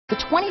The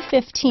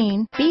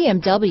 2015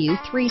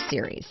 BMW 3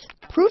 Series.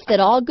 Proof that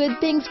all good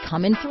things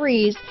come in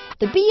threes,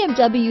 the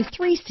BMW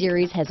 3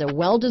 Series has a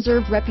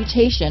well-deserved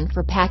reputation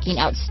for packing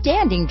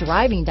outstanding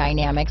driving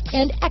dynamics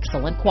and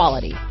excellent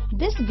quality.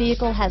 This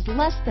vehicle has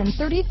less than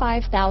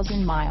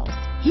 35,000 miles.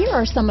 Here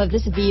are some of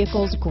this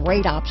vehicle's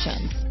great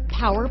options: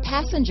 power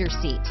passenger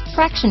seat,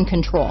 traction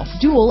control,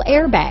 dual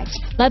airbags,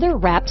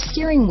 leather-wrapped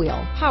steering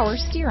wheel, power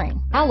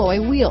steering, alloy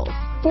wheels,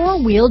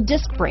 four-wheel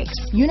disc brakes,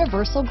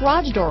 universal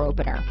garage door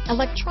opener,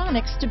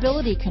 electronic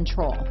stability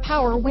control,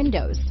 power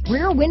windows,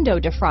 rear window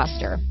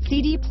defroster,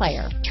 CD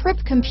player, trip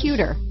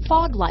computer,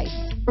 fog lights,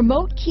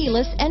 remote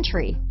keyless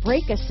entry,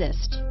 brake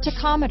assist,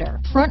 tachometer,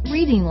 front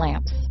reading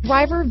lamps,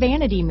 driver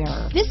vanity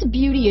mirror. This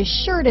beauty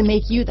is sure to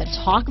make you the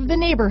talk of the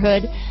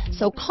neighborhood,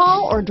 so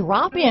call or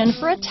drop in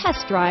for a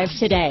test drive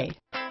today.